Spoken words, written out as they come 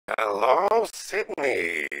Hello,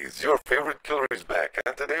 Sydney! Your favorite killer is back,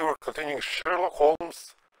 and today we're continuing Sherlock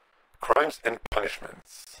Holmes' Crimes and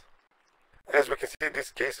Punishments. As we can see,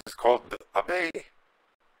 this case is called the Abbey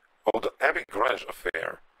Grange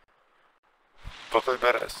affair. Totally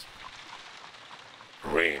badass.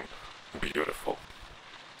 Rain. Beautiful.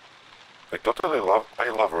 I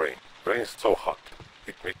love rain. Rain is so hot.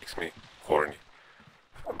 It makes me horny.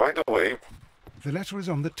 By the way... The letter is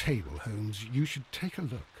on the table, Holmes. You should take a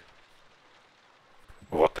look.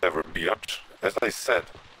 Whatever, biatch. As I said,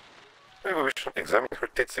 maybe we should examine her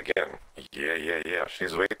tits again. Yeah,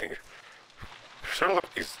 she's waiting. Sherlock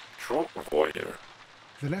is true voyeur.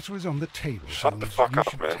 The letter is on the table, Shut Holmes. the fuck you up,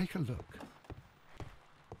 should man. Take a look.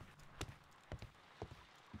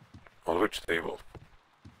 On which table?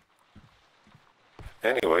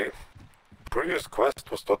 Anyway, previous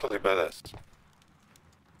quest was totally badass.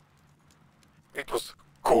 It was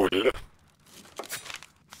cool.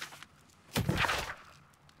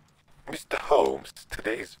 Mr. Holmes,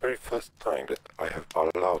 today is the very first time that I have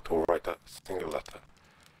allowed to write a single letter.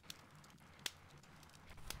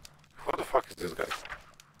 Who the fuck is this guy?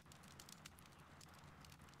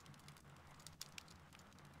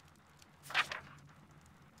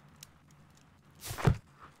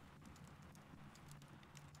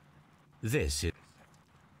 This is...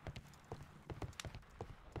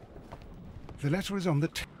 The letter is on the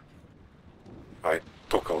table. I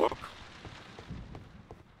took a look.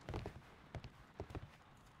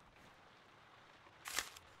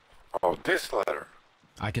 Oh, this letter.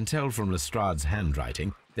 I can tell from Lestrade's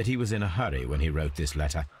handwriting that he was in a hurry when he wrote this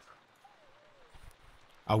letter.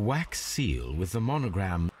 A wax seal with the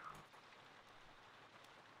monogram...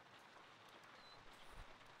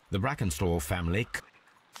 The Brackenstall family...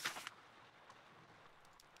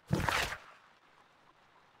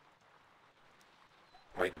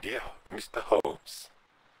 My dear Mr. Holmes.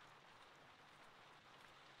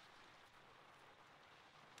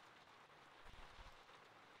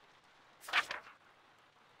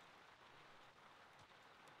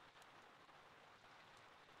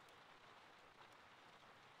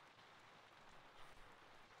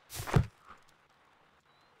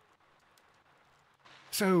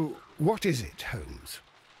 So, what is it, Holmes?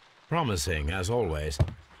 Promising, as always.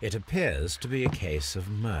 It appears to be a case of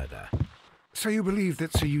murder. So you believe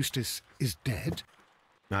that Sir Eustace is dead?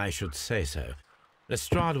 I should say so.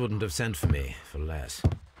 Lestrade wouldn't have sent for me for less.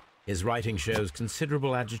 His writing shows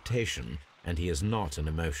considerable agitation, and he is not an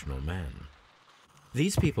emotional man.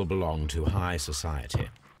 These people belong to high society.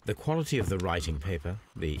 The quality of the writing paper,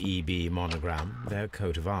 the EB monogram, their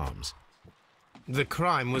coat of arms. The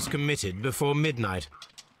crime was committed before midnight.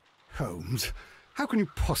 Holmes, how can you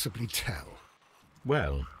possibly tell?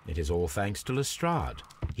 Well, it is all thanks to Lestrade.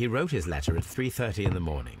 He wrote his letter at 3:30 in the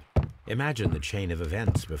morning. Imagine the chain of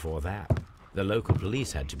events before that. The local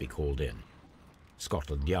police had to be called in.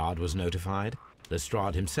 Scotland Yard was notified.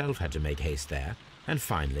 Lestrade himself had to make haste there, and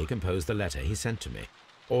finally compose the letter he sent to me.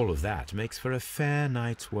 All of that makes for a fair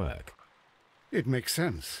night's work. It makes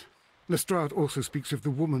sense. Lestrade also speaks of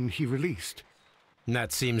the woman he released.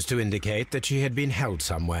 That seems to indicate that she had been held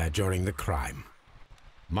somewhere during the crime.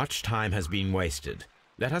 Much time has been wasted.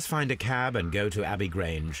 Let us find a cab and go to Abbey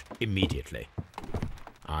Grange immediately.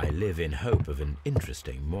 I live in hope of an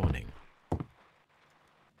interesting morning.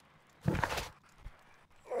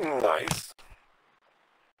 Nice.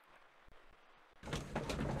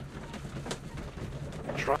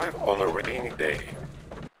 Drive on a rainy day.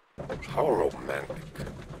 How romantic.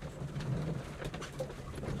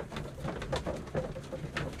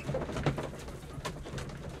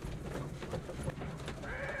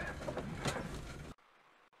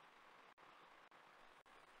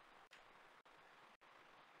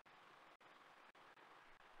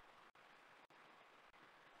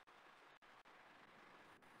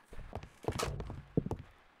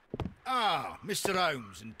 Ah, Mr.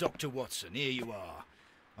 Holmes and Dr. Watson, here you are.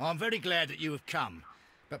 I'm very glad that you have come,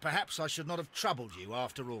 but perhaps I should not have troubled you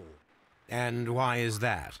after all. And why is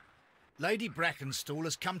that? Lady Brackenstall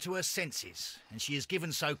has come to her senses, and she has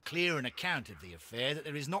given so clear an account of the affair that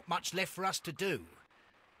there is not much left for us to do.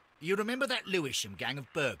 You remember that Lewisham gang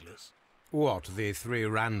of burglars? What, the three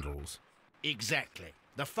Randalls? Exactly.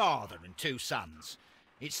 The father and two sons.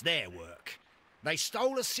 It's their work. They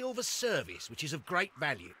stole a silver service, which is of great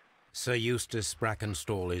value. Sir Eustace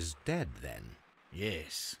Brackenstall is dead, then?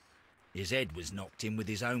 Yes. His head was knocked in with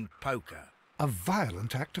his own poker. A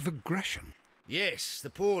violent act of aggression. Yes, the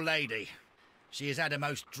poor lady. She has had a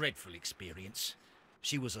most dreadful experience.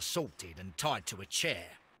 She was assaulted and tied to a chair.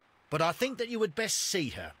 But I think that you would best see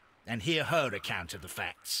her and hear her account of the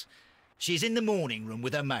facts. She's in the morning room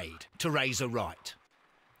with her maid to raise a right.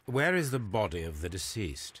 Where is the body of the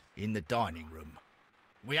deceased? In the dining room.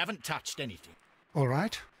 We haven't touched anything. All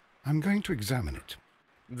right, I'm going to examine it.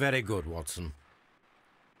 Very good, Watson.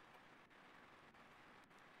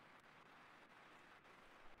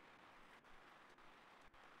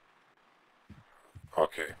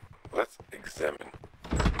 Okay, let's examine.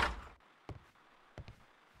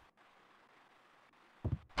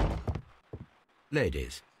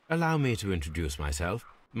 Ladies, allow me to introduce myself.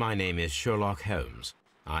 My name is Sherlock Holmes.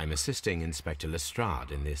 I'm assisting Inspector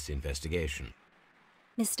Lestrade in this investigation.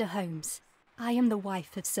 Mr. Holmes, I am the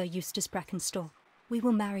wife of Sir Eustace Brackenstall. We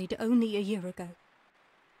were married only a year ago.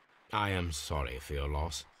 I am sorry for your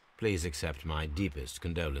loss. Please accept my deepest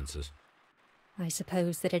condolences. I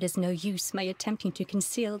suppose that it is no use my attempting to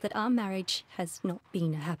conceal that our marriage has not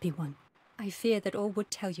been a happy one. I fear that all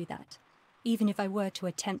would tell you that, even if I were to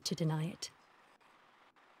attempt to deny it.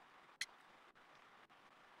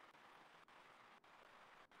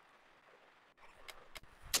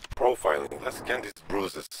 Profiling. Let's scan these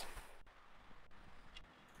bruises.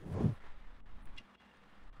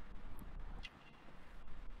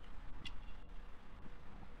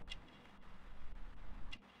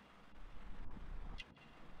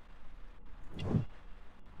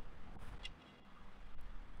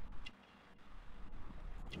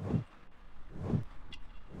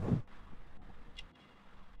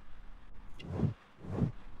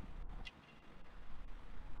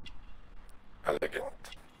 Elegant.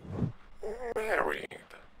 Married.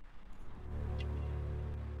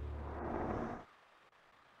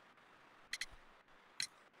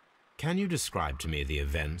 Can you describe to me the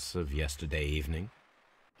events of yesterday evening?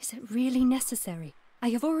 Is it really necessary? I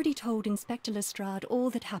have already told Inspector Lestrade all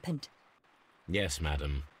that happened. Yes,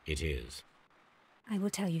 madam, it is. I will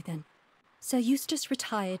tell you then. Sir Eustace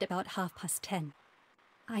retired about 10:30.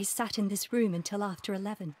 I sat in this room until after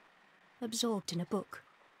 11, absorbed in a book.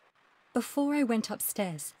 Before I went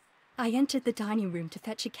upstairs, I entered the dining room to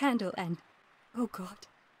fetch a candle and... oh God.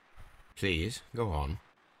 Please, go on.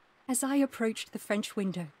 As I approached the French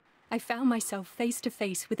window, I found myself face to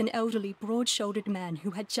face with an elderly, broad-shouldered man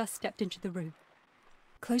who had just stepped into the room.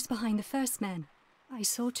 Close behind the first man, I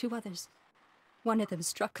saw two others. One of them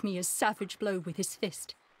struck me a savage blow with his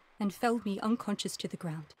fist and felled me unconscious to the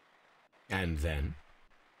ground. And then?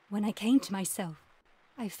 When I came to myself,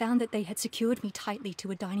 I found that they had secured me tightly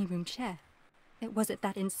to a dining room chair. It was at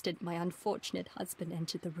that instant my unfortunate husband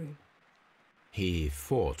entered the room. He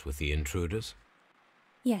fought with the intruders?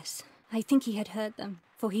 Yes, I think he had heard them,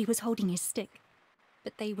 for he was holding his stick.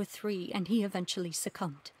 But they were three, and he eventually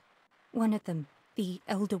succumbed. One of them, the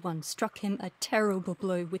elder one, struck him a terrible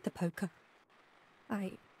blow with the poker.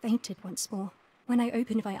 I fainted once more. When I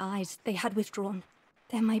opened my eyes, they had withdrawn.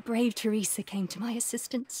 Then my brave Teresa came to my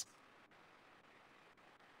assistance.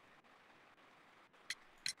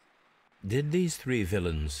 Did these three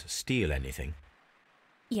villains steal anything?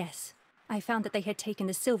 Yes, I found that they had taken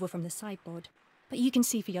the silver from the sideboard, but you can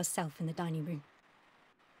see for yourself in the dining room.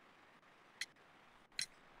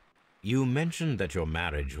 You mentioned that your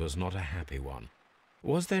marriage was not a happy one.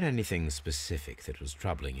 Was there anything specific that was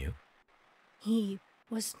troubling you? He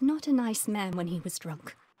was not a nice man when he was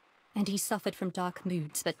drunk, and he suffered from dark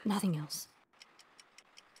moods, but nothing else.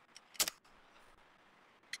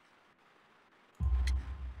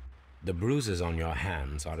 The bruises on your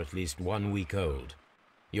hands are at least 1 week old.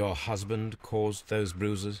 Your husband caused those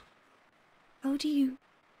bruises? Oh, do you?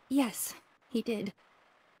 Yes, he did.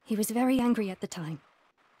 He was very angry at the time.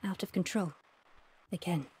 Out of control.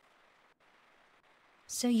 Again.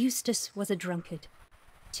 Sir Eustace was a drunkard.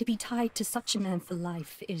 To be tied to such a man for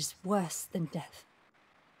life is worse than death.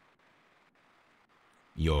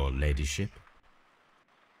 Your ladyship?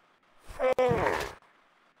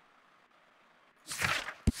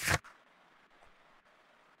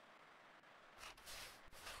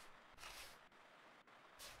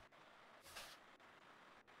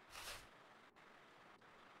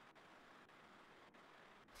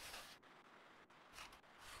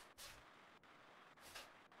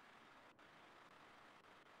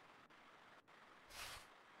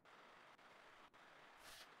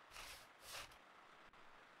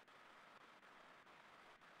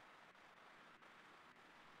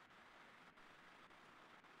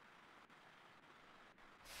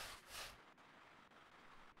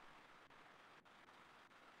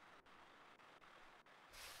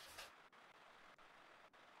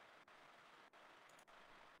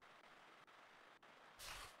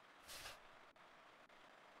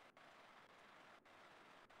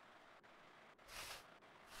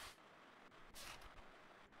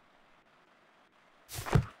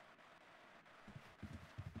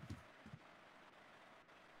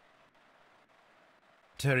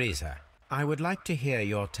 Teresa, I would like to hear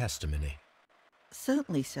your testimony.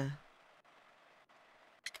 Certainly, sir.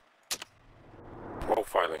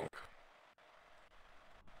 Profiling.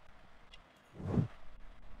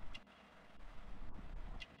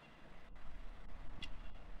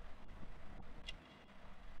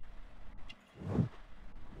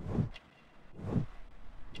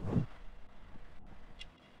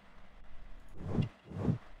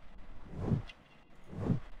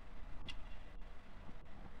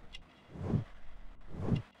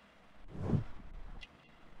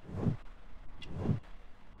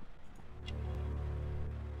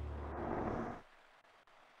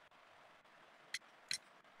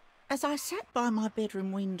 As I sat by my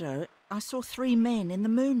bedroom window, I saw 3 men in the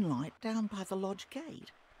moonlight down by the lodge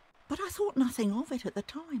gate. But I thought nothing of it at the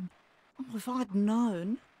time. Oh, if I'd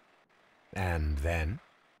known. And then?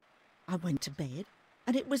 I went to bed,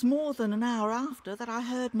 and it was more than an hour after that I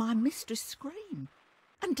heard my mistress scream.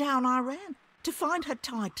 And down I ran, to find her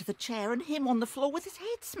tied to the chair and him on the floor with his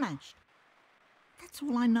head smashed. That's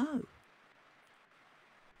all I know.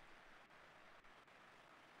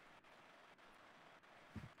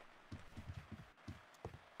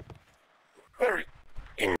 Very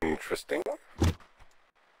interesting.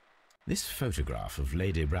 This photograph of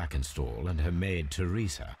Lady Brackenstall and her maid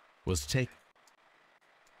Teresa was taken.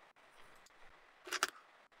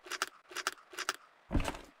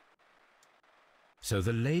 So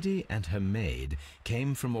the lady and her maid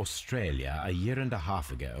came from Australia a year and a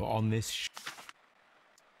half ago on this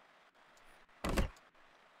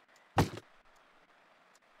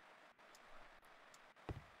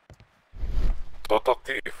Total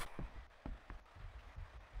thief.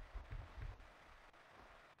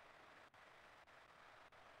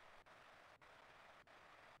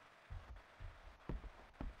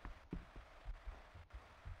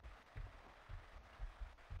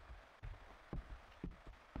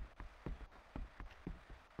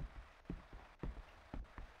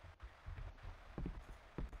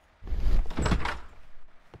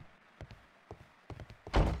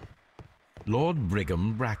 Lord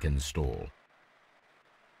Brigham Brackenstall.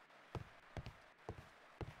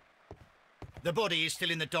 The body is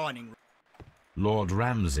still in the dining room. Lord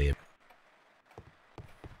Ramsay.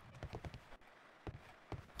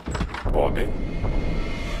 Body.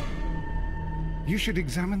 You should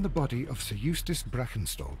examine the body of Sir Eustace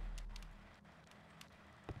Brackenstall.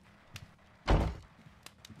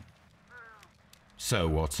 So,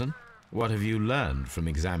 Watson, what have you learned from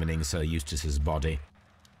examining Sir Eustace's body?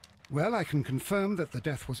 Well, I can confirm that the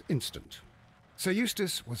death was instant. Sir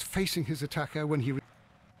Eustace was facing his attacker when he...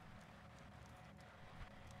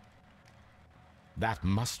 That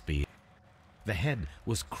must be. The head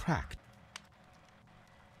was cracked.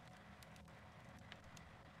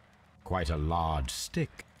 Quite a large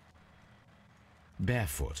stick.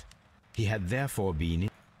 Barefoot. He had therefore been...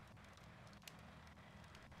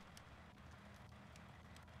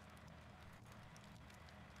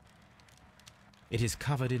 It is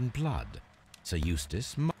covered in blood. Sir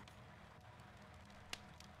Eustace must...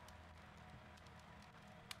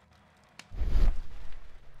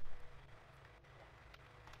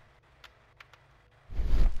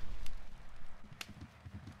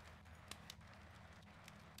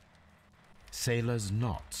 Sailor's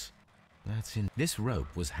knots. That's in... This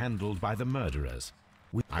rope was handled by the murderers.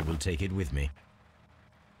 I will take it with me.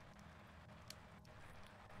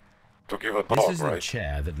 To give a This dog, is the right?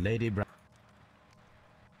 chair that Lady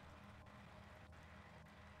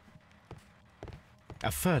A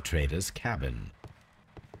fur trader's cabin.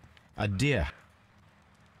 A deer.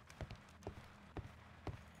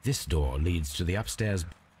 This door leads to the upstairs.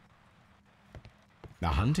 The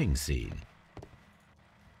hunting scene.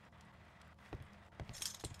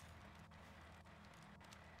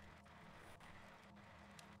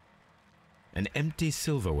 An empty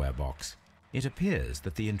silverware box. It appears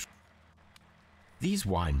that these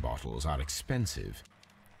wine bottles are expensive.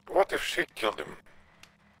 What if she killed him?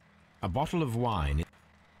 A bottle of wine.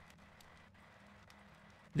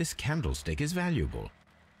 This candlestick is valuable.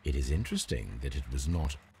 It is interesting that it was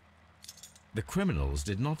not. The criminals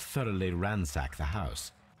did not thoroughly ransack the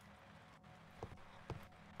house.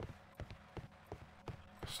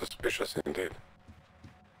 Suspicious indeed.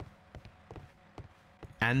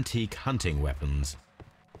 Antique hunting weapons.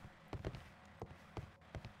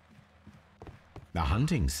 The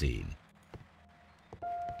hunting scene.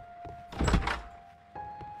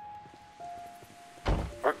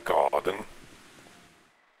 A garden.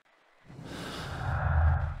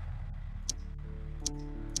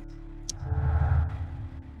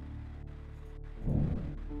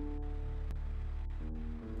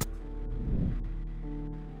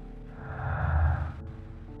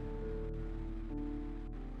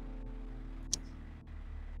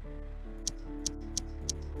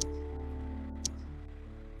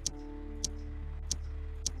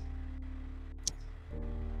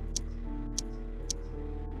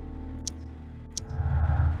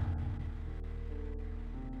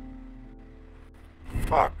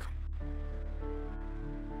 fuck?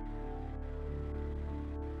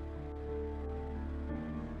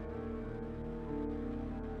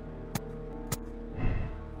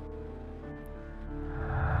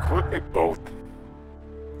 Could be both.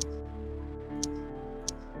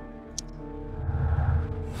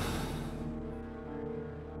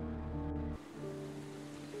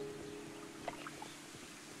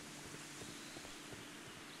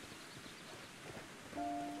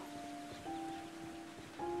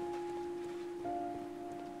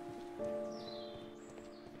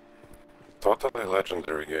 Totally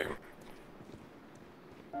legendary game.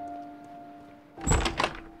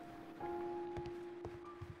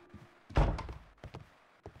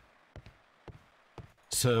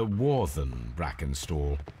 Sir Warthen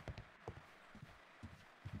Brackenstall.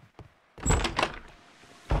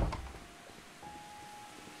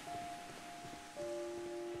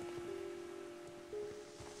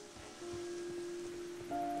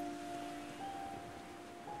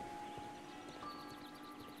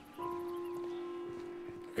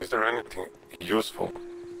 Is there anything useful?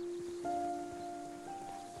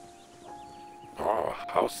 Oh,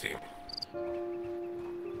 housey.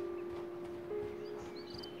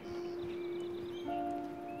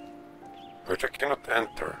 Which I cannot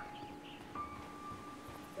enter.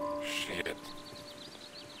 Shit.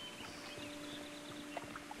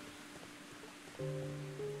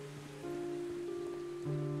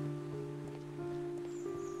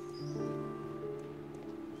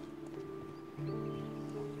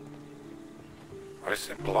 I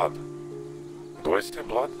see blood. Do I see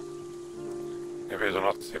blood? Maybe I do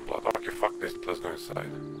not see blood. Okay, fuck this. Let's go inside.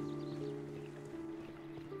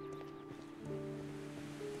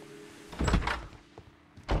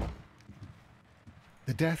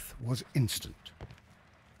 The death was instant.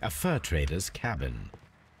 A fur trader's cabin.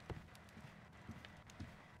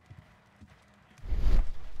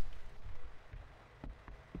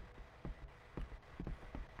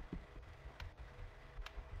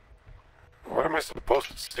 What am I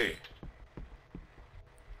supposed to see?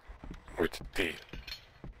 With D.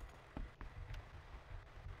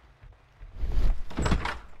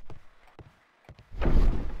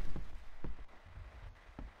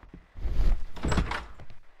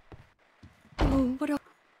 Oh, what a...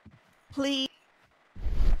 Please.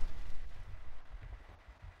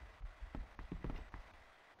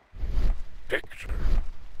 Picture.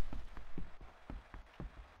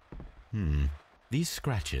 These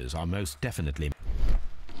scratches are most definitely...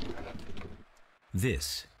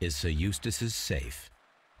 This is Sir Eustace's safe.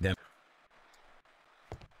 There...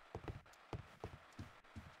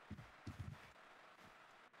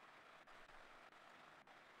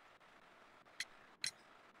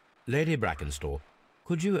 Lady Brackenstall,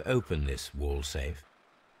 could you open this wall safe?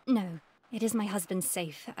 No, it is my husband's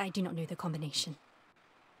safe. I do not know the combination.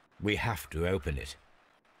 We have to open it.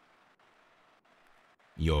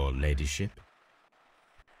 Your ladyship?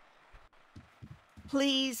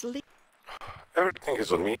 Please leave. Everything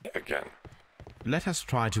is on me again. Let us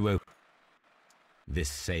try to open... This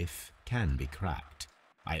safe can be cracked.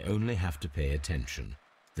 I only have to pay attention.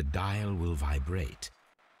 The dial will vibrate.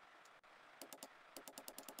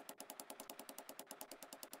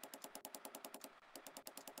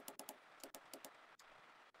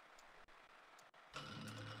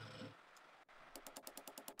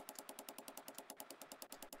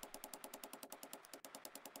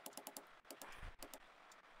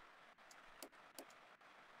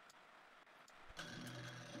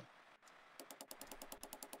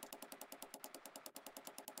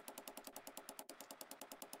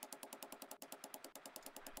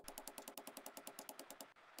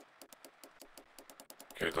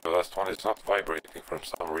 Okay, the last one is not vibrating for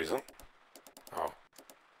some reason. Oh.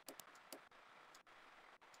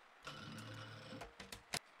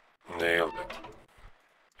 Nailed it.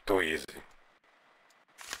 Too easy.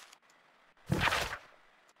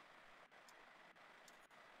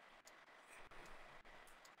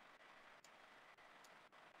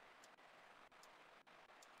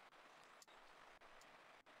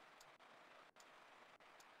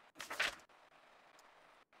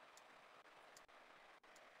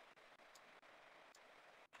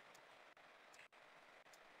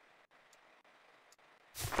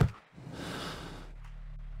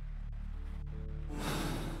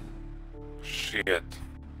 Shit.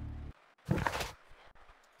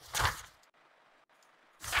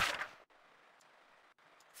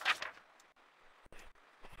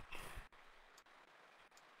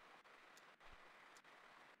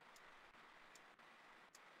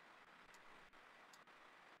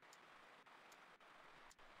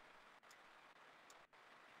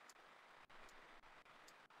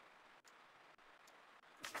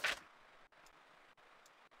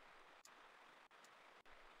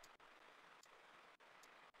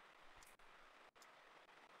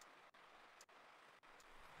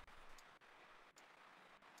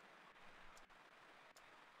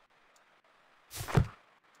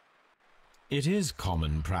 It is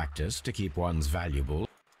common practice to keep one's valuable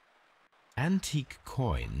antique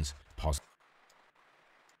coins possible.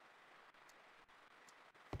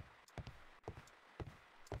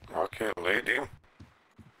 Okay, lady.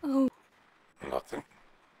 Oh, Nothing.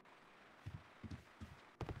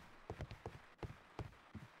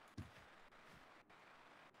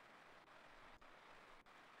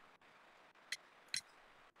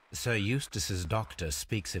 Sir Eustace's doctor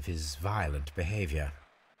speaks of his violent behaviour.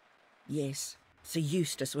 Yes, Sir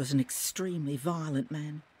Eustace was an extremely violent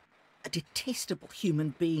man. A detestable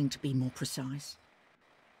human being, to be more precise.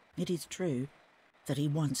 It is true that he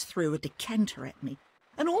once threw a decanter at me,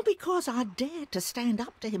 and all because I dared to stand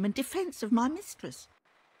up to him in defence of my mistress.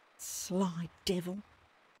 Sly devil.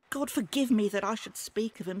 God forgive me that I should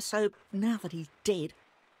speak of him so now that he's dead,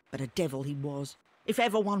 but a devil he was, if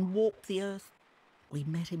ever one walked the earth. We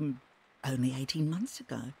met him only 18 months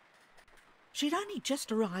ago. She'd only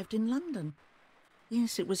just arrived in London.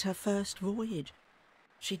 Yes, it was her first voyage.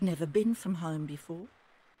 She'd never been from home before.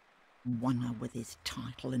 Won her with his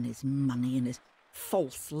title and his money and his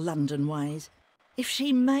false London ways. If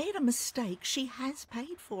she made a mistake, she has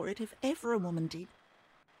paid for it, if ever a woman did.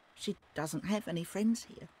 She doesn't have any friends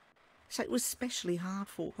here, so it was specially hard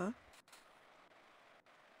for her.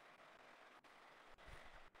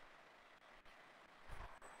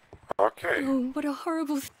 Okay. oh, what a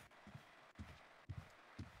horrible...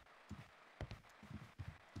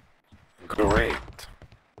 Great.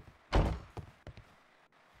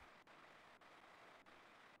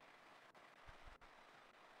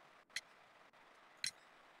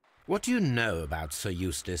 What do you know about Sir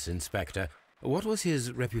Eustace, Inspector? What was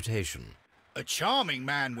his reputation? A charming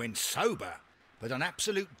man when sober, but an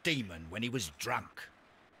absolute demon when he was drunk.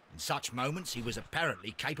 In such moments he was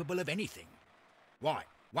apparently capable of anything. Why,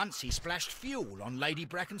 once he splashed fuel on Lady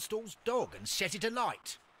Brackenstall's dog and set it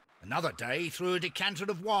alight. Another day he threw a decanter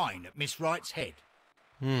of wine at Miss Wright's head.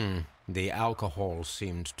 The alcohol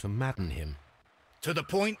seemed to madden him. To the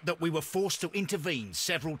point that we were forced to intervene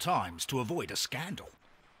several times to avoid a scandal.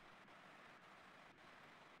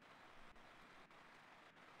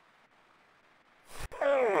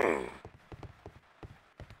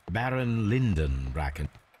 Baron Lyndon Bracken.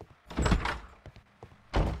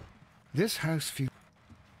 This house feels...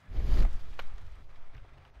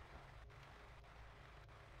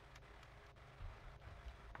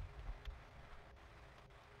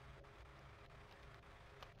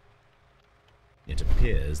 It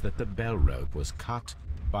appears that the bell rope was cut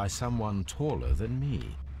by someone taller than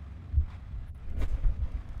me.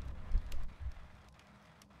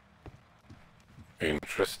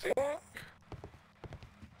 Interesting.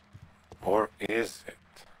 Or is it?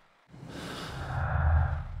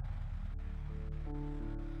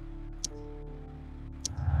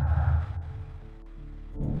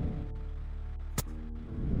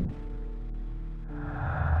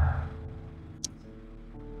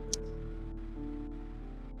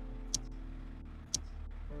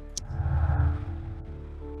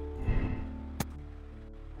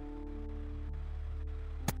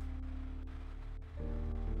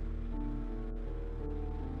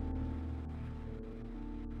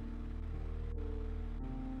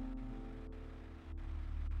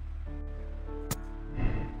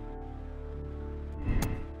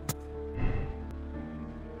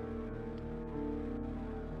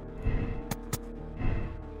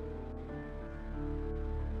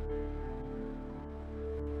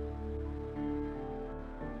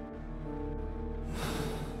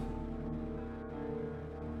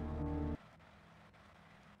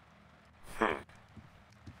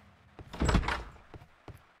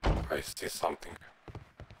 I see something.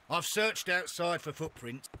 I've searched outside for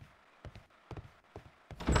footprints.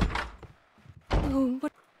 Oh,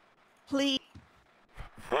 what... Please.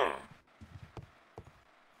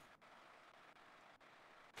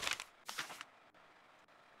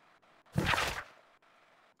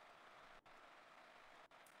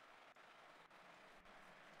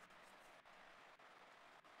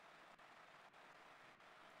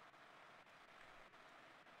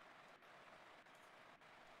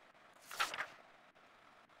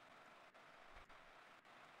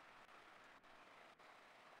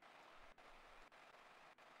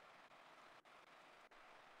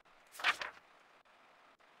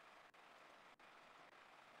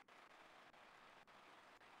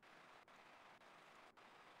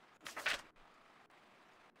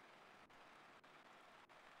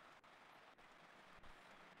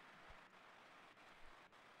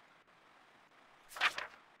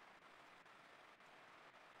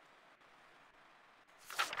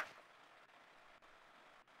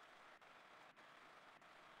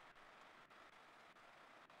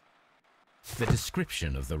 The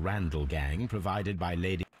description of the Randall gang provided by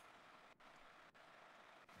Lady...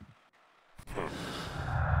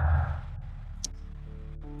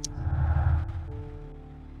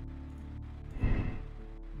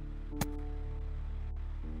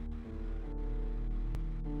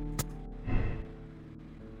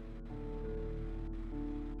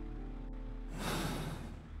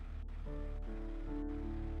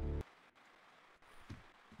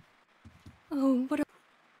 Oh, what a...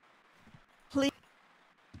 Please.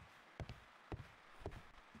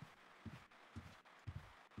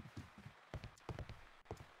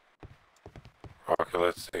 Okay,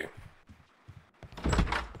 let's see.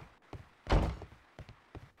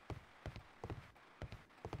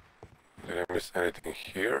 Did I miss anything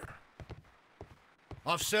here?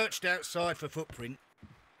 I've searched outside for footprint.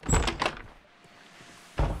 Okay,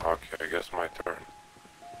 I guess my turn.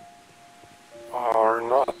 Or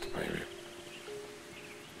not, maybe.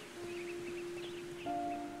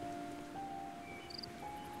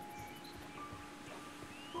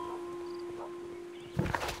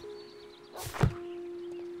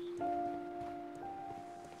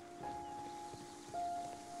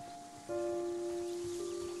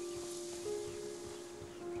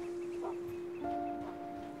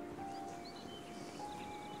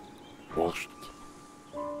 Bullshit.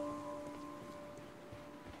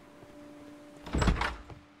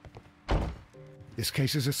 This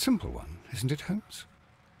case is a simple one, isn't it, Holmes?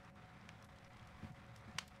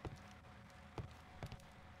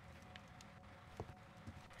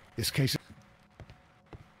 This case...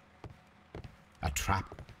 A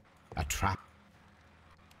trap. A trap.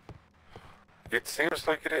 It seems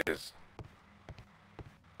like it is.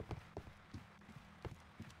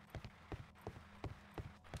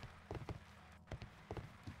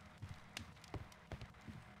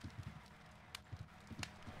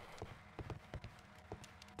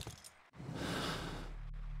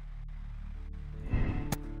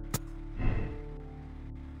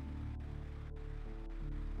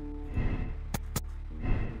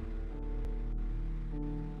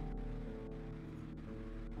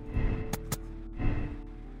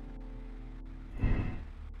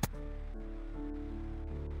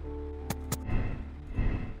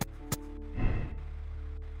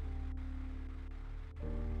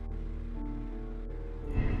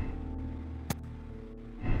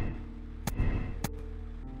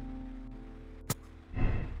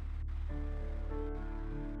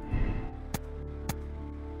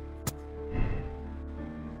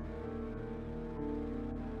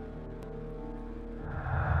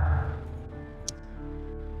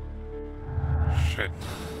 Shit.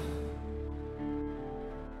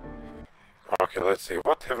 Okay, let's see.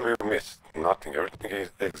 What have we missed? Nothing. Everything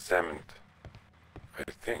is examined, I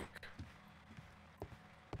think.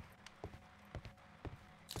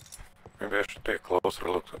 Maybe I should take a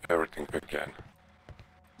closer look at everything again.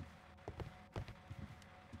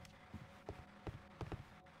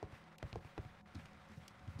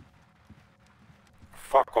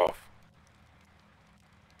 Fuck off.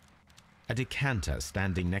 A decanter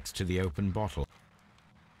standing next to the open bottle.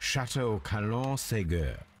 Chateau Calon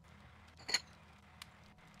Ségur.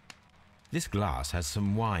 This glass has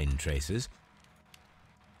some wine traces.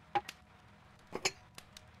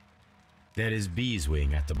 There is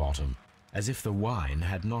beeswing at the bottom, as if the wine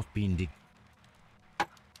had not been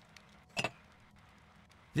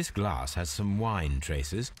This glass has some wine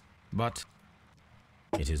traces, but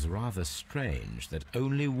it is rather strange that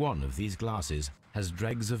only one of these glasses has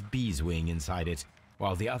dregs of beeswing inside it,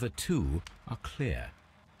 while the other two are clear.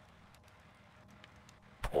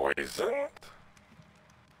 Poisoned?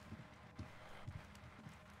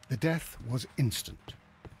 The death was instant.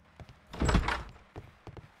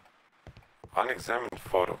 Unexamined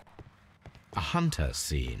photo. A hunter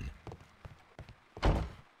scene.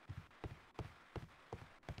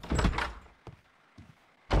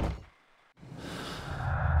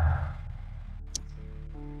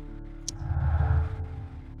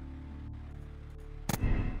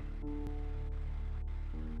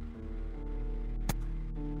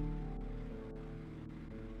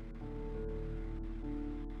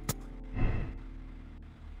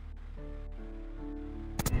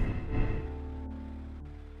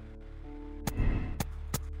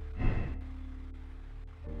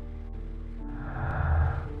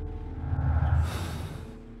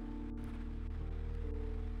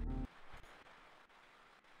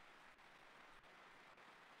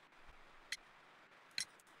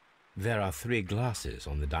 There are 3 glasses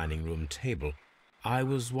on the dining room table. I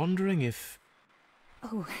was wondering if...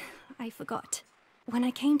 Oh, I forgot. When I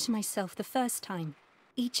came to myself the first time,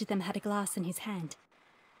 each of them had a glass in his hand.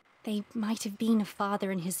 They might have been a father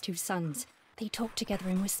and his 2 sons. They talked together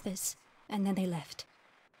in whispers, and then they left.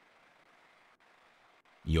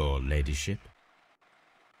 Your ladyship?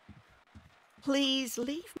 Please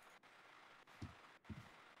leave.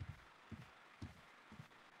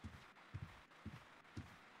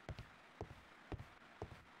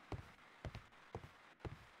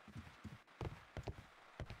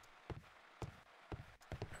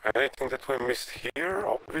 Anything that we missed here?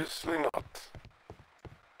 Obviously not.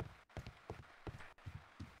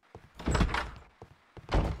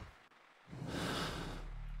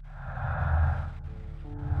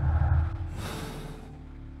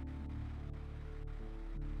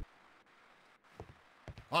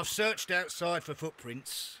 I've searched outside for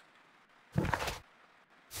footprints.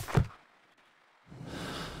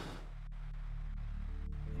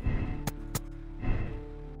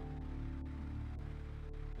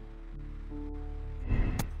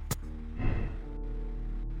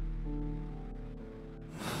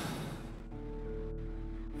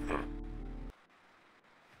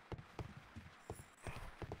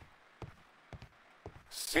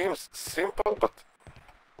 Seems simple, but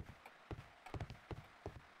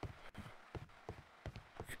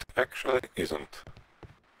it actually isn't.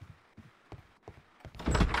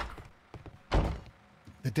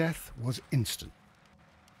 The death was instant.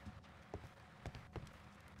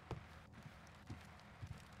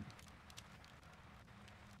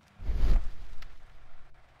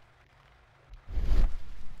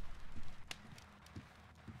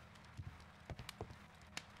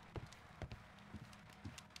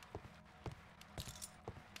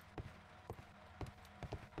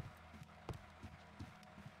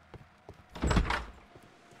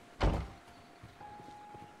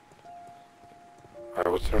 I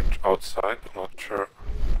would search outside, but not sure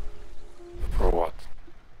for what.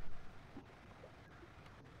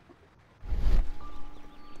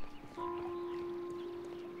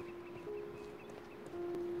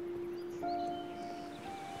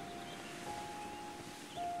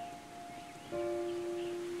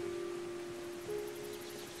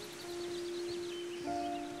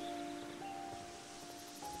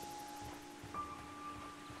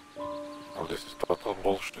 Oh, this is total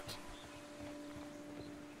bullshit.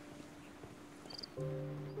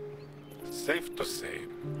 Safe to say.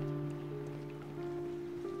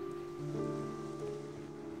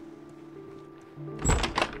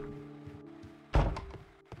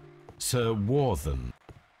 Sir Warthen.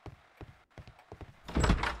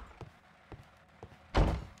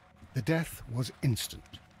 The death was instant.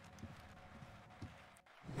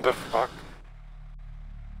 The fuck?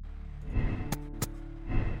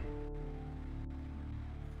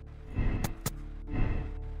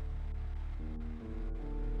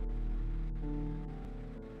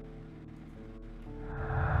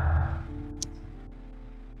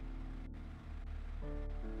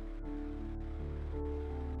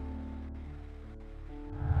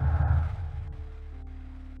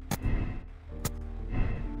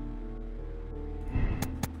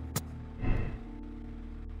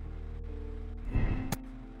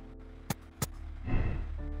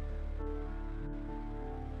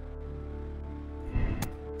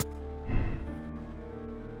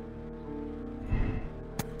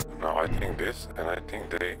 Now I think this, and I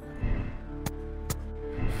think they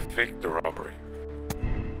faked the robbery.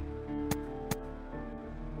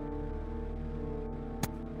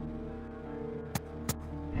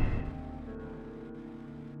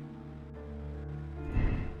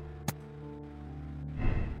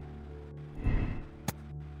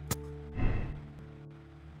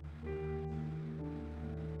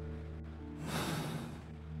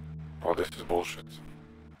 Oh, this is bullshit.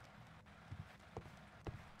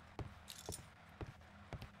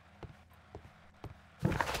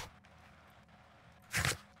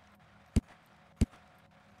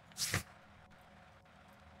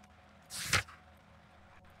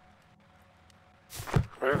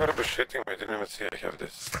 Are you gonna be shitting me? I didn't even see I have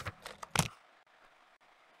this.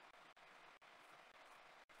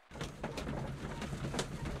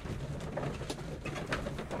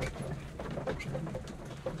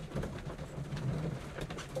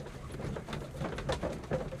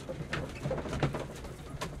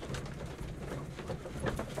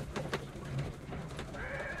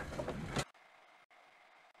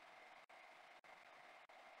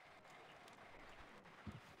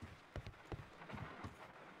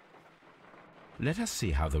 Let us see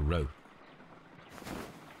how the rope...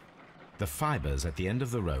 The fibers at the end of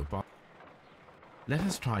the rope are... Let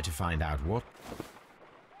us try to find out what...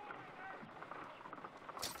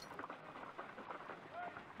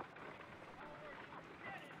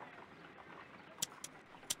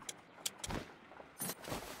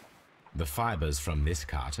 The fibers from this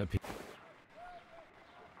cart appear...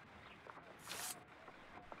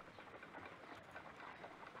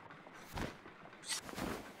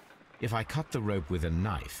 If I cut the rope with a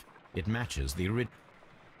knife, it matches the original.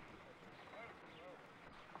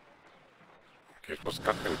 Okay, it was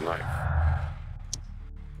cut with a knife.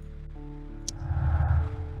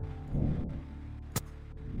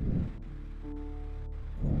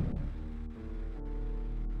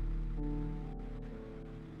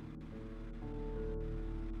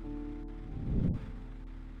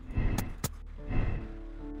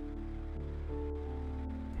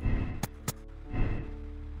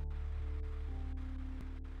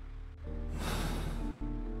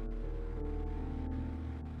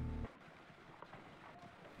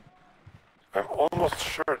 I'm almost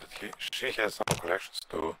sure that she has some connections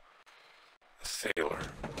to a sailor.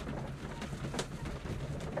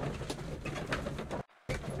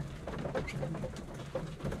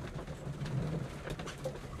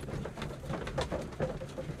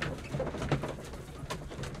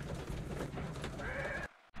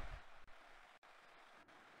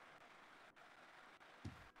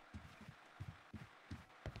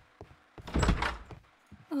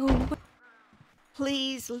 Oh,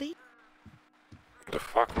 Please leave. The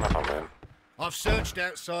fuck now, man? I've searched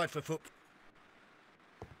outside for foot...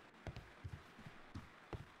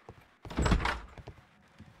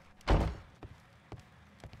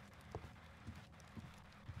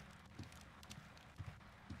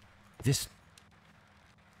 This...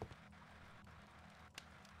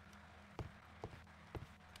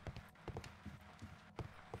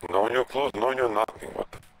 No new clothes, no new nothing. What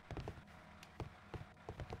the...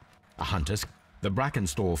 A hunter's... The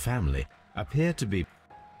Brackenstall family appear to be...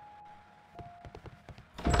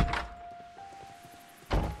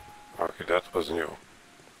 Okay, that was new.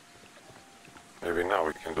 Maybe now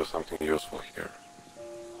we can do something useful here.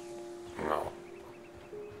 No.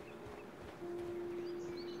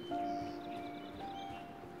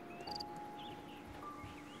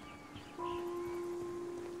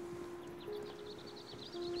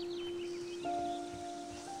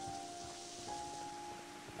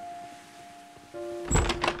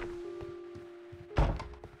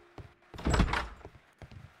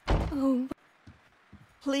 oh,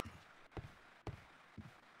 Please.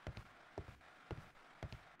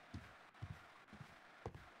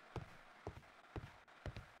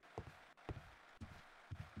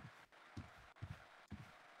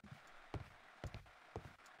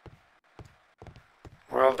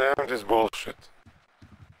 Well, damn this bullshit.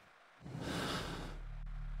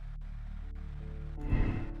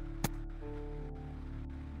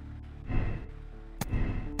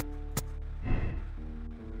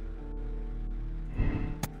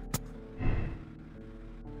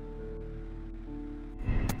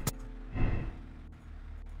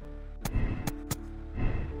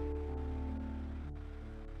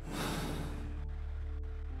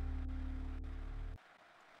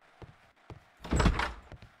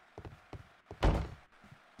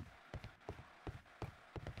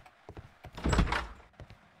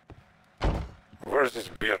 Where's this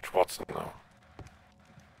beard Watson now?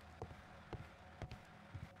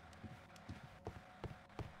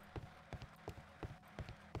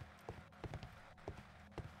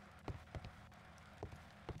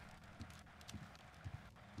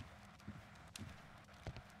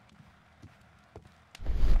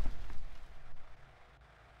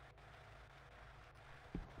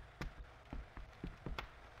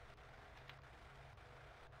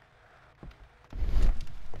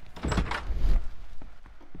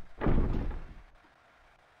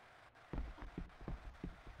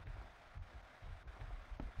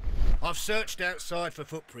 I've searched outside for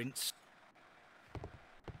footprints.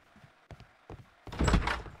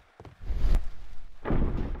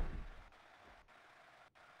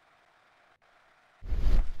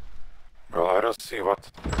 Well, I don't see what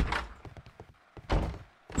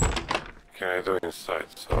can I do inside,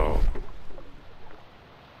 so...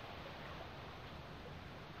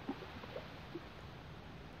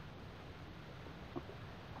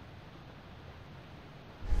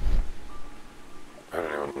 I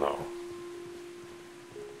don't even know.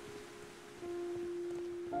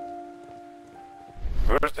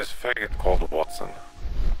 Where's this faggot called Watson?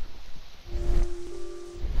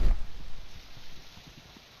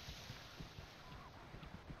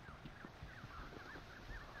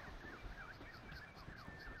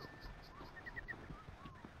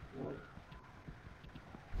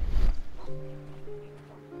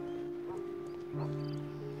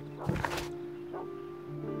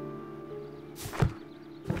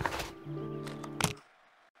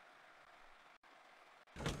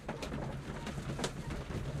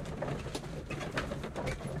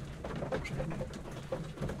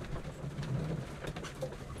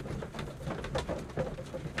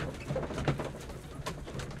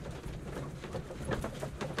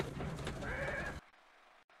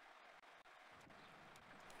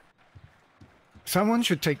 Someone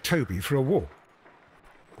should take Toby for a walk.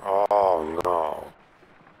 Oh no.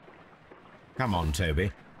 Come on,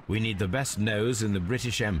 Toby. We need the best nose in the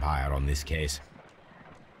British Empire on this case.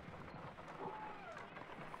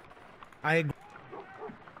 I agree.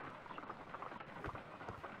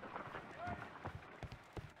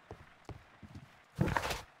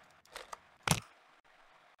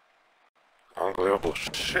 Unbelievable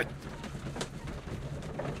shit.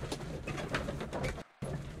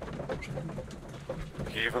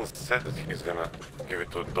 He even said that he's gonna give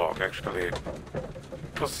it to a dog. Actually, it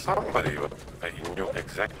was somebody, but I knew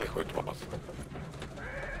exactly who it was.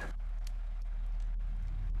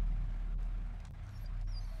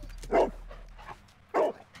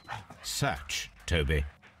 Search, Toby.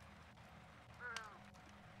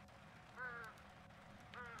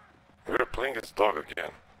 We're playing his dog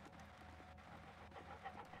again.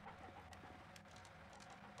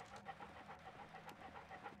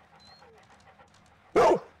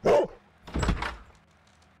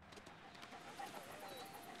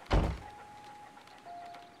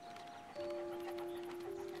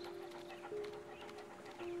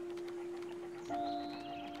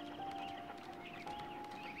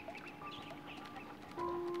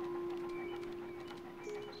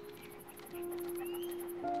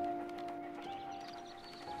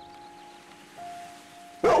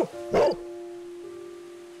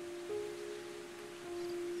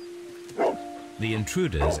 The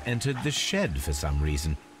intruders entered the shed for some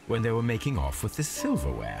reason when they were making off with the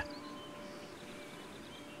silverware.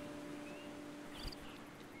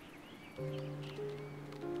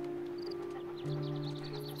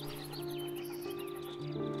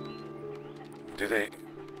 Did they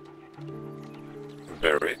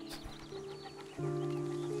bury it?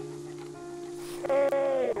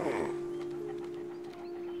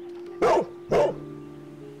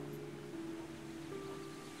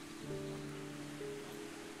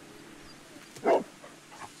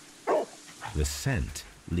 The scent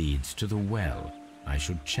leads to the well. I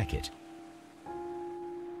should check it.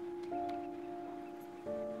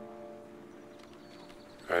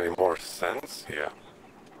 Any more sense? Yeah.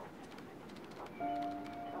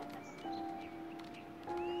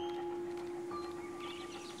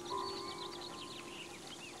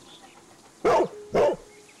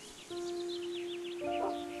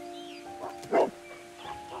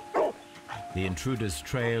 The intruder's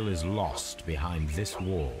trail is lost behind this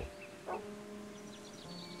wall.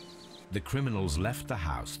 The criminals left the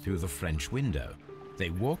house through the French window. They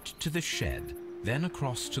walked to the shed, then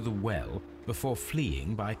across to the well, before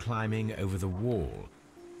fleeing by climbing over the wall.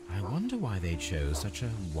 I wonder why they chose such a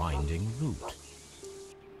winding route.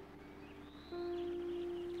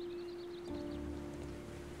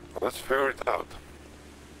 Let's figure it out.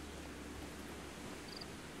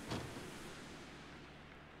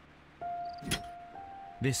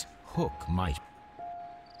 This hook might...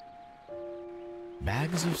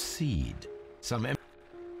 Bags of seed, some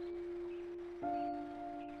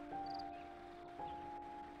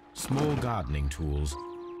small gardening tools.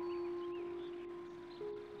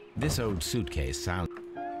 This old suitcase sounds...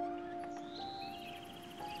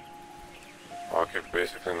 Okay,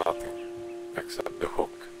 basically nothing, except the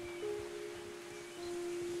hook.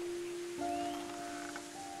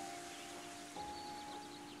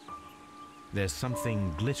 There's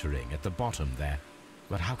something glittering at the bottom there,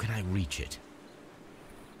 but how can I reach it?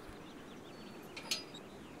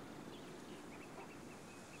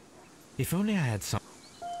 If only I had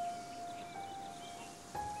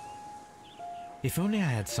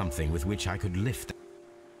something with which I could lift.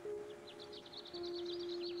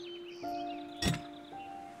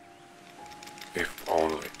 If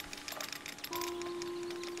only.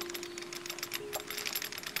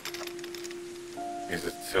 Is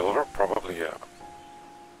it silver? Probably, yeah.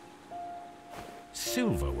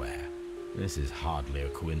 Silverware? This is hardly a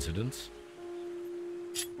coincidence.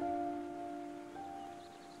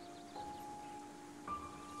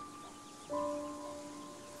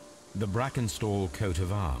 The Brackenstall coat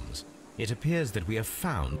of arms. It appears that we have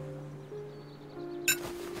found...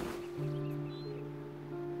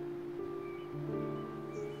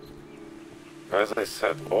 As I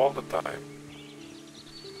said all the time.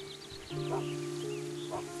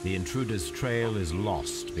 The intruder's trail is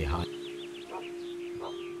lost behind...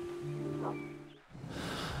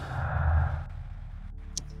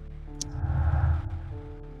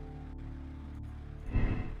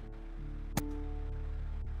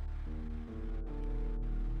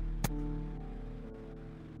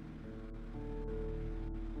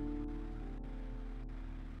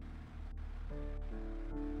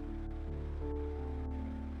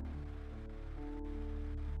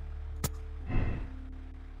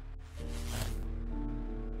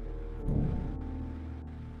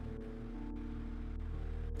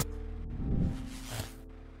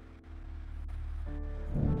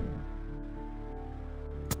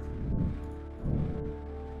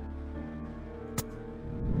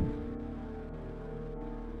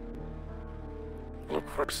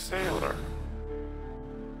 Rogue sailor.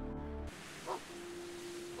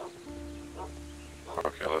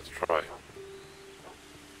 Okay, let's try.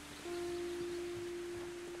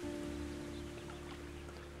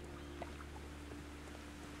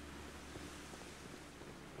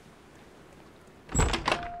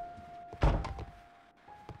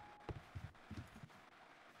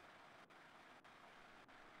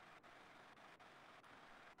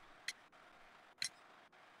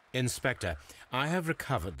 Inspector, I have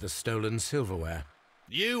recovered the stolen silverware.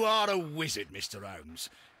 You are a wizard, Mr. Holmes.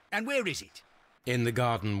 And where is it? In the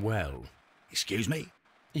garden well. Excuse me?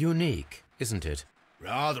 Unique, isn't it?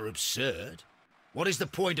 Rather absurd. What is the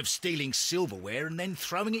point of stealing silverware and then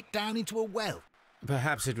throwing it down into a well?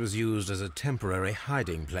 Perhaps it was used as a temporary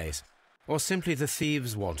hiding place, or simply the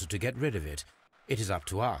thieves wanted to get rid of it. It is up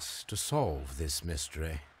to us to solve this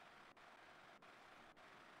mystery.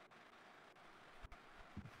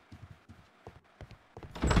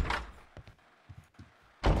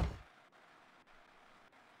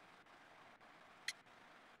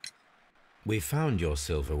 We found your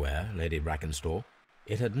silverware, Lady Brackenstall.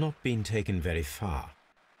 It had not been taken very far.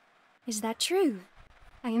 Is that true?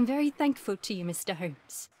 I am very thankful to you, Mr.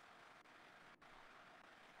 Holmes.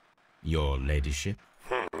 Your ladyship?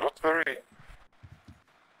 Not very.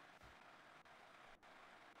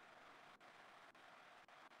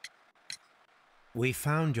 We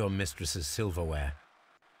found your mistress's silverware.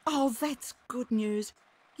 Oh, that's good news.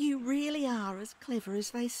 You really are as clever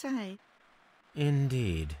as they say.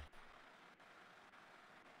 Indeed.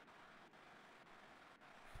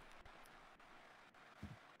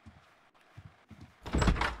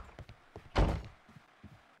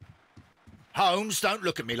 Holmes, don't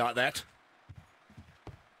look at me like that.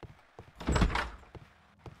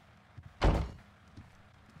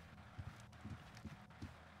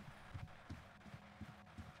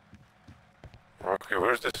 Okay,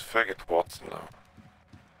 where's this faggot Watson now?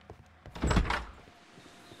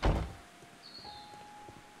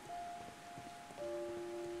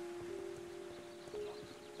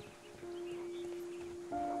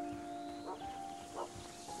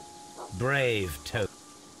 Brave Toad.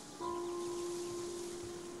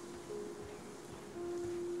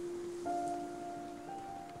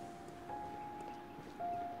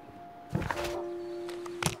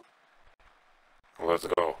 Let's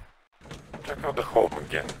go. Check out the home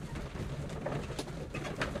again.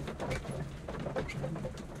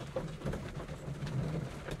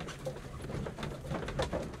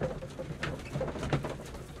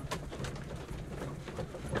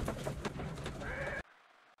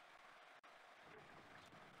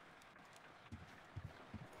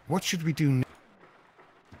 What should we do now?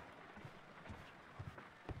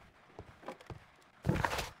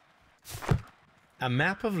 A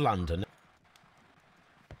map of London.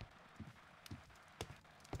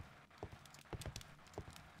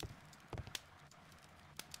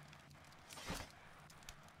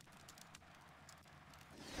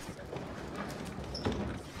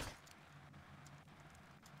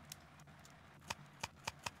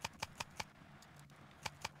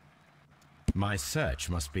 My search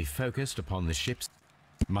must be focused upon the ships.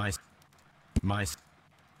 My...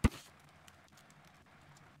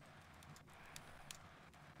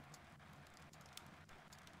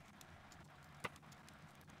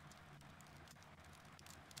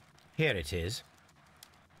 Here it is.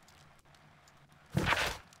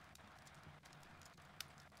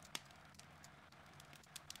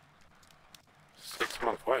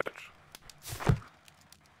 Six-month voyage.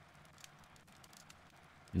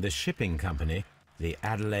 The shipping company, the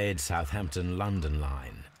Adelaide, Southampton, London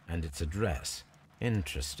line, and its address.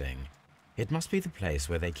 Interesting. It must be the place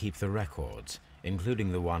where they keep the records,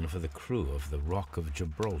 including the one for the crew of the Rock of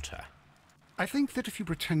Gibraltar. I think that if you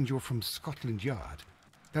pretend you're from Scotland Yard,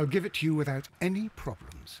 they'll give it to you without any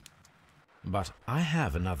problems. But I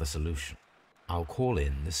have another solution. I'll call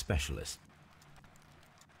in the specialist.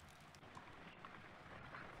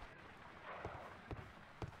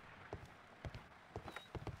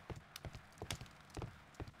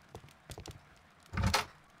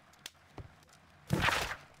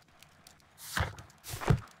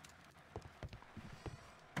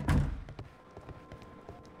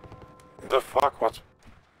 The fuck, what?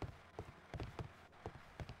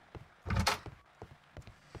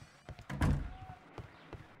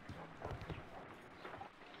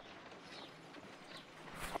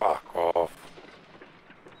 Fuck off.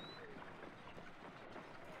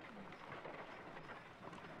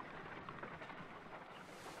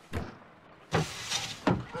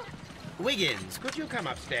 Wiggins, could you come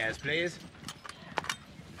upstairs, please?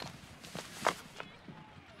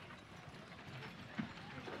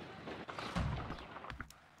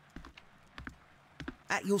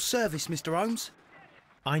 At your service, Mr. Holmes.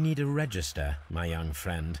 I need a register, my young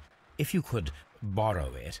friend. If you could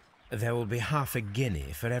borrow it, there will be half a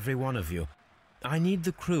guinea for every one of you. I need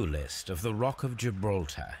the crew list of the Rock of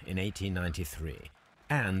Gibraltar in 1893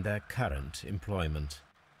 and their current employment.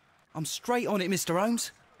 I'm straight on it, Mr.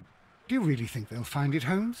 Holmes. Do you really think they'll find it,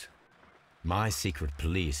 Holmes? My secret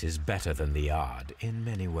police is better than the Yard in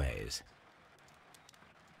many ways.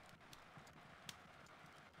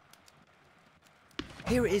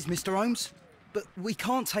 Here it is, Mr. Holmes. But we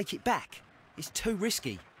can't take it back. It's too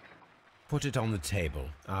risky. Put it on the table.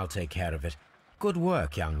 I'll take care of it. Good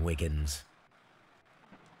work, young Wiggins.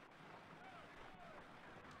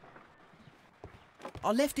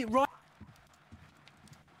 I left it right...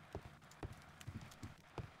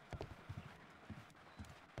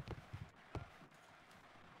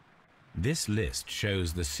 This list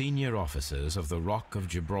shows the senior officers of the Rock of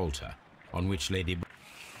Gibraltar, on which Lady...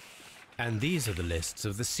 And these are the lists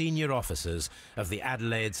of the senior officers of the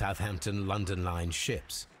Adelaide, Southampton, London Line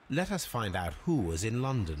ships. Let us find out who was in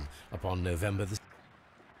London upon November the...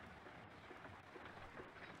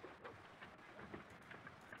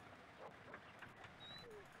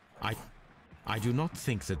 I do not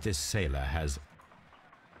think that this sailor has...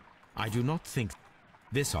 I do not think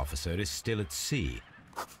this officer is still at sea.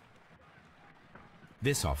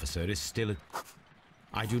 This officer is still at...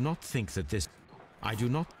 I do not think that this... I do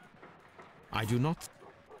not...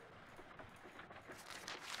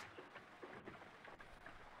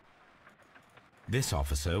 This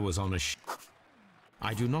officer was on a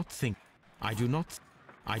I do not think...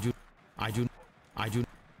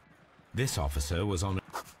 This officer was on a...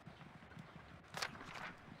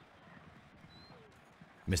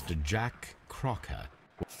 Mr. Jack Crocker.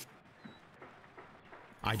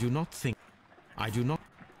 I do not think... I do not...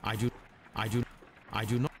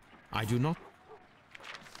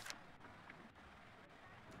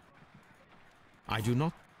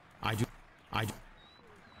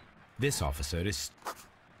 This officer is...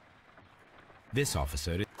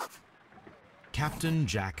 Captain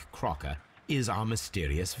Jack Crocker is our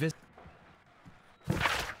mysterious visitor.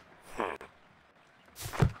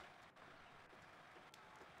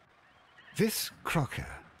 This Crocker,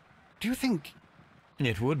 do you think...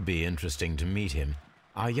 It would be interesting to meet him.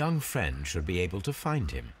 Our young friend should be able to find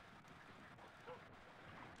him.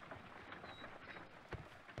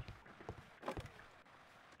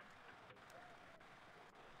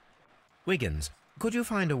 Wiggins, could you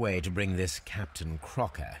find a way to bring this Captain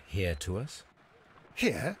Crocker here to us?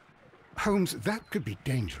 Here? Holmes, that could be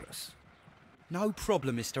dangerous. No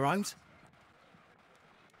problem, Mr. Holmes.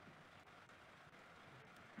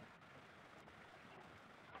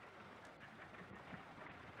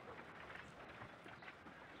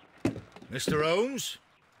 Mr. Holmes,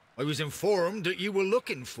 I was informed that you were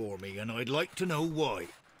looking for me, and I'd like to know why.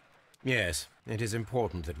 Yes, it is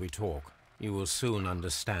important that we talk. You will soon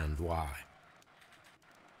understand why.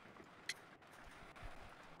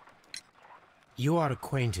 You are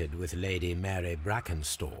acquainted with Lady Mary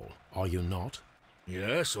Brackenstall, are you not?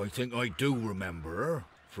 Yes, I think I do remember her,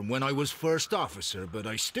 from when I was first officer, but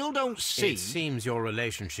I still don't see... It seems your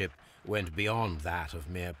relationship went beyond that of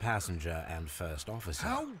mere passenger and first officer.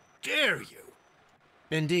 How dare you?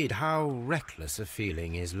 Indeed, how reckless a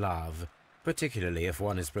feeling is love, particularly if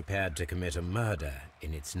one is prepared to commit a murder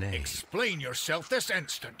in its name. Explain yourself this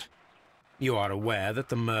instant. You are aware that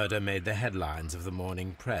the murder made the headlines of the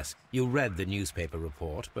morning press. You read the newspaper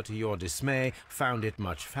report, but to your dismay, found it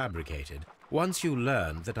much fabricated. Once you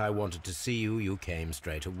learned that I wanted to see you, you came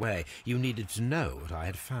straight away. You needed to know what I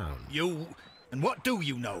had found. You... and what do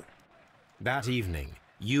you know? That evening,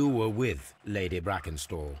 you were with Lady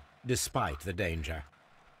Brackenstall, despite the danger.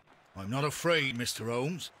 I'm not afraid, Mr.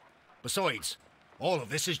 Holmes. Besides, all of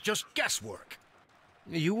this is just guesswork.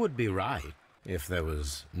 You would be right, if there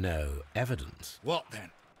was no evidence. What then?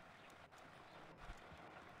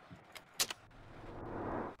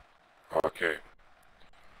 Okay.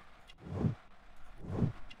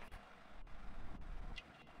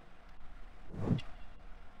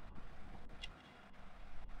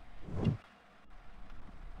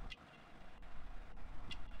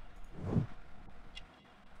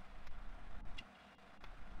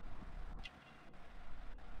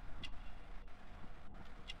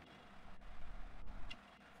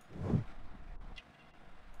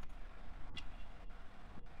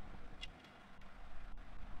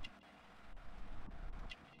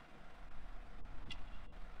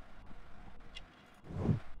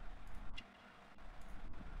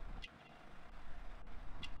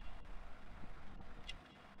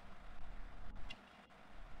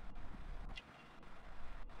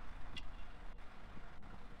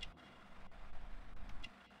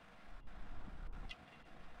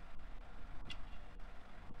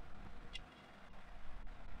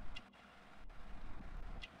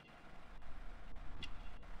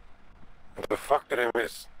 the fuck did I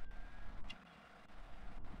miss?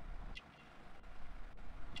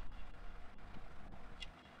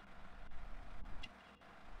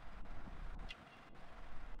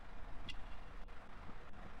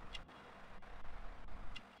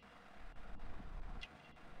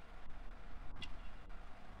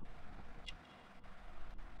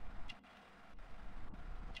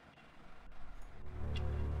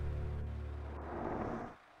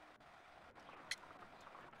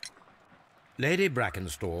 Lady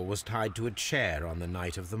Brackenstall was tied to a chair on the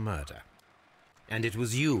night of the murder. And it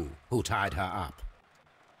was you who tied her up.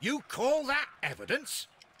 You call that evidence?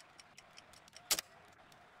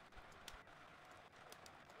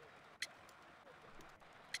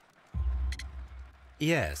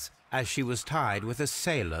 Yes, as she was tied with a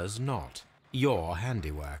sailor's knot. Your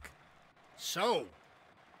handiwork. So,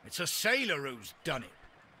 it's a sailor who's done it.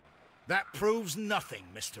 That proves nothing,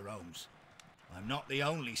 Mr. Holmes. I'm not the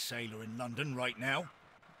only sailor in London right now.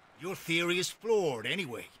 Your theory is flawed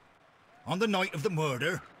anyway. On the night of the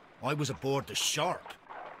murder, I was aboard the Shark.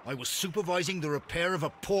 I was supervising the repair of a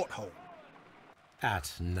porthole.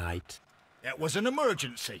 At night? It was an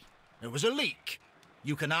emergency. There was a leak.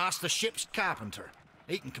 You can ask the ship's carpenter.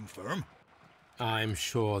 He can confirm. I'm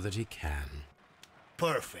sure that he can.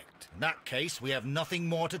 Perfect. In that case, we have nothing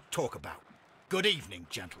more to talk about. Good evening,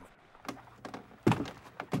 gentlemen.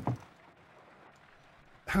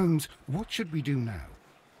 Holmes, what should we do now?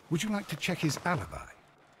 Would you like to check his alibi?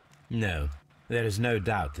 No. There is no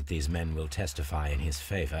doubt that these men will testify in his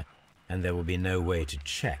favor, and there will be no way to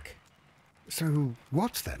check. So,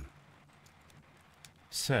 what then?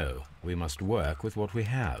 So, we must work with what we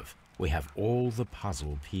have. We have all the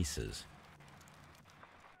puzzle pieces.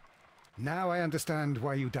 Now I understand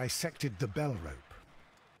why you dissected the bell rope.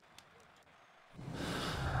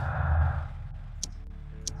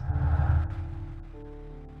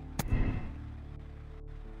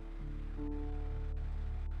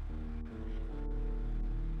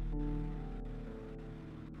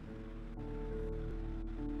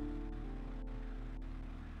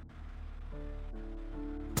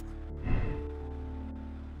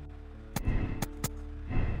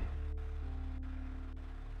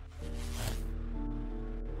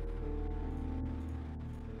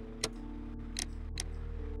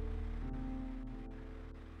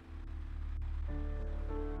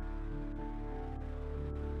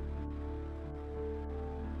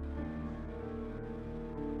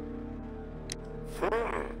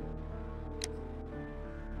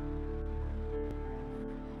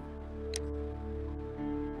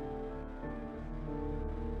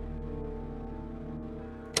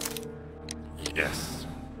 Yes.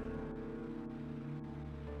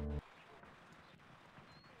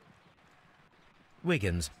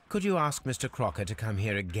 Wiggins, could you ask Mr. Crocker to come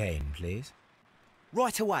here again, please?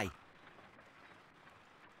 Right away.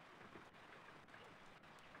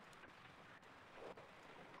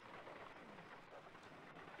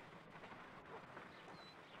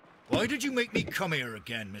 Why did you make me come here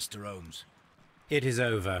again, Mr. Holmes? It is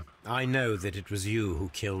over. I know that it was you who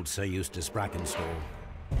killed Sir Eustace Brackenstall.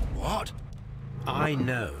 What? I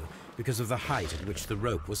know, because of the height at which the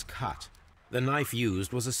rope was cut. The knife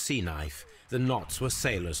used was a sea knife, the knots were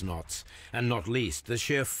sailor's knots, and not least the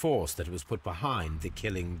sheer force that was put behind the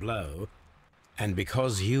killing blow. And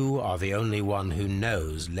because you are the only one who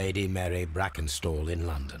knows Lady Mary Brackenstall in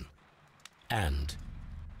London. And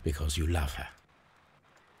because you love her.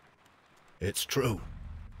 It's true.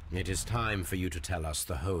 It is time for you to tell us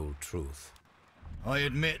the whole truth. I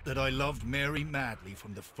admit that I loved Mary madly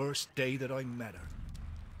from the first day that I met her.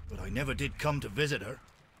 But I never did come to visit her,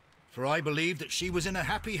 for I believed that she was in a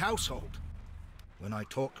happy household. When I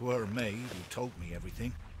talked to her maid, who told me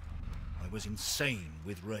everything, I was insane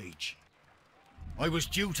with rage. I was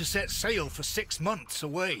due to set sail for 6 months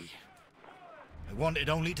away. I wanted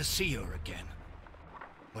only to see her again.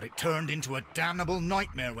 But it turned into a damnable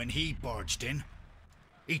nightmare when he barged in.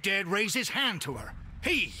 He dared raise his hand to her.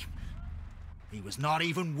 He was not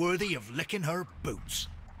even worthy of licking her boots.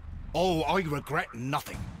 Oh, I regret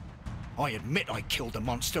nothing. I admit I killed the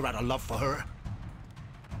monster out of love for her.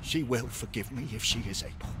 She will forgive me if she is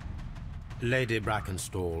able. Lady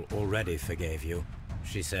Brackenstall already forgave you.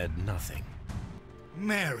 She said nothing.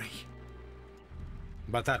 Mary.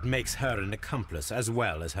 But that makes her an accomplice as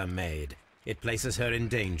well as her maid. It places her in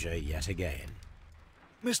danger yet again.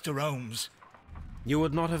 Mr. Holmes. You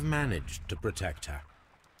would not have managed to protect her.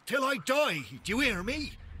 Till I die, do you hear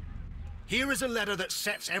me? Here is a letter that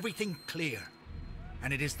sets everything clear.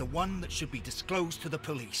 And it is the one that should be disclosed to the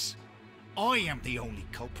police. I am the only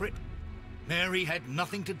culprit. Mary had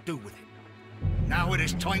nothing to do with it. Now it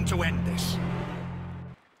is time to end this.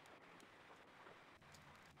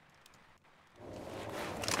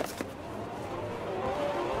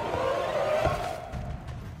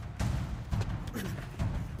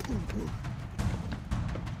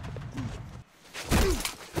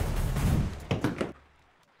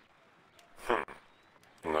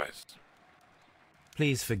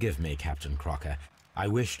 Please forgive me, Captain Crocker. I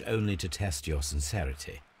wished only to test your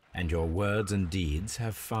sincerity, and your words and deeds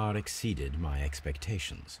have far exceeded my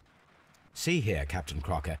expectations. See here, Captain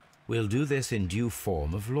Crocker, we'll do this in due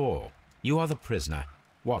form of law. You are the prisoner.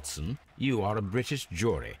 Watson, you are a British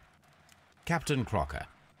jury. Captain Crocker,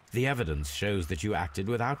 the evidence shows that you acted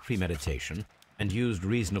without premeditation and used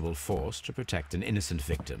reasonable force to protect an innocent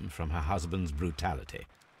victim from her husband's brutality.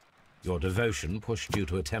 Your devotion pushed you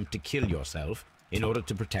to attempt to kill yourself in order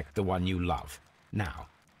to protect the one you love. Now,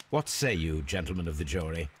 what say you, gentlemen of the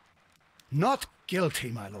jury? Not guilty,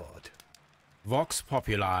 my lord. Vox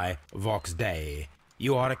populi, vox Dei.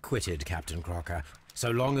 You are acquitted, Captain Crocker.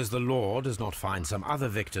 So long as the law does not find some other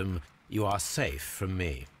victim, you are safe from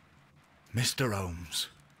me. Mr. Holmes.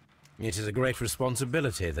 It is a great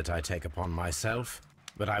responsibility that I take upon myself,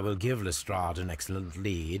 but I will give Lestrade an excellent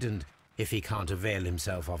lead, and if he can't avail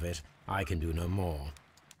himself of it, I can do no more.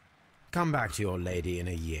 Come back to your lady in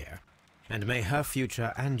a year, and may her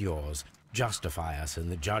future and yours justify us in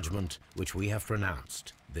the judgment which we have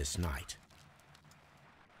pronounced this night.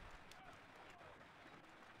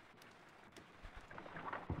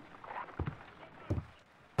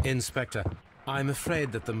 Inspector, I'm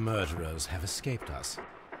afraid that the murderers have escaped us.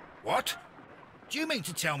 What? Do you mean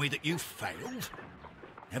to tell me that you failed?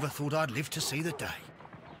 Never thought I'd live to see the day.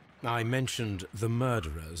 I mentioned the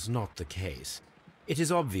murderers, not the case. It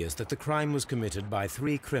is obvious that the crime was committed by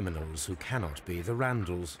 3 criminals who cannot be the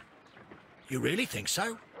Randalls. You really think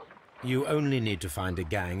so? You only need to find a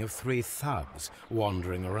gang of 3 thugs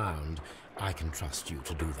wandering around. I can trust you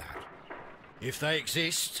to do that. If they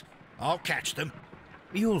exist, I'll catch them.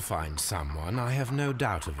 You'll find someone, I have no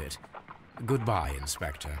doubt of it. Goodbye,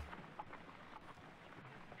 Inspector.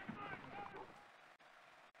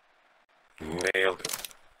 Nailed it.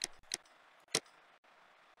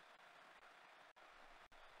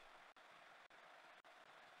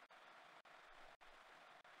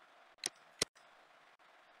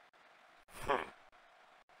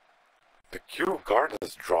 The Kew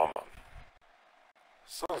Gardens drama.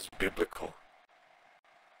 Sounds biblical.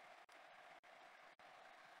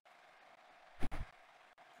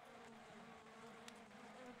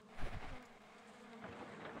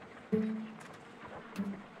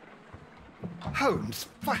 Holmes,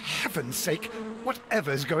 for heaven's sake,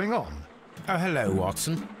 whatever's going on? Oh, hello,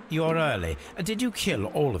 Watson. You're early. Did you kill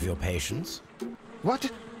all of your patients? What?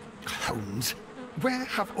 Holmes, where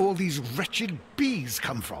have all these wretched bees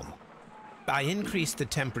come from? I increased the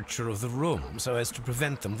temperature of the room so as to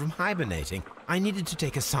prevent them from hibernating. I needed to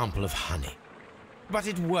take a sample of honey. But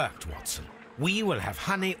it worked, Watson. We will have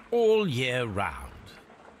honey all year round.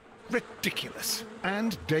 Ridiculous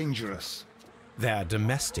and dangerous. They're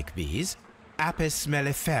domestic bees, Apis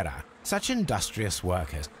mellifera, such industrious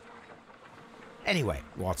workers. Anyway,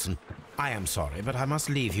 Watson, I am sorry, but I must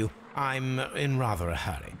leave you. I'm in rather a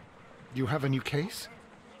hurry. You have a new case?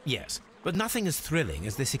 Yes, but nothing as thrilling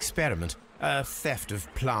as this experiment. A theft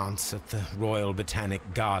of plants at the Royal Botanic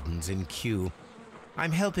Gardens in Kew.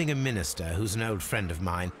 I'm helping a minister who's an old friend of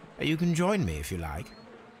mine. You can join me if you like.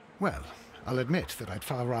 Well, I'll admit that I'd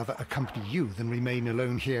far rather accompany you than remain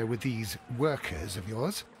alone here with these workers of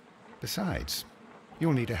yours. Besides,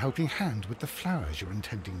 you'll need a helping hand with the flowers you're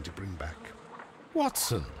intending to bring back.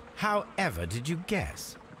 Watson, however did you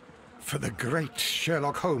guess? For the great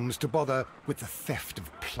Sherlock Holmes to bother with the theft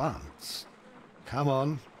of plants. Come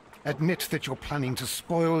on, admit that you're planning to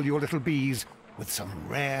spoil your little bees with some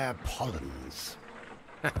rare pollens.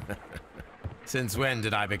 Since when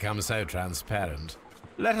did I become so transparent?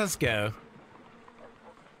 Let us go.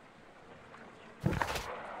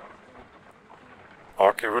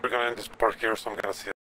 Okay, we're gonna end this part here, so I'm gonna see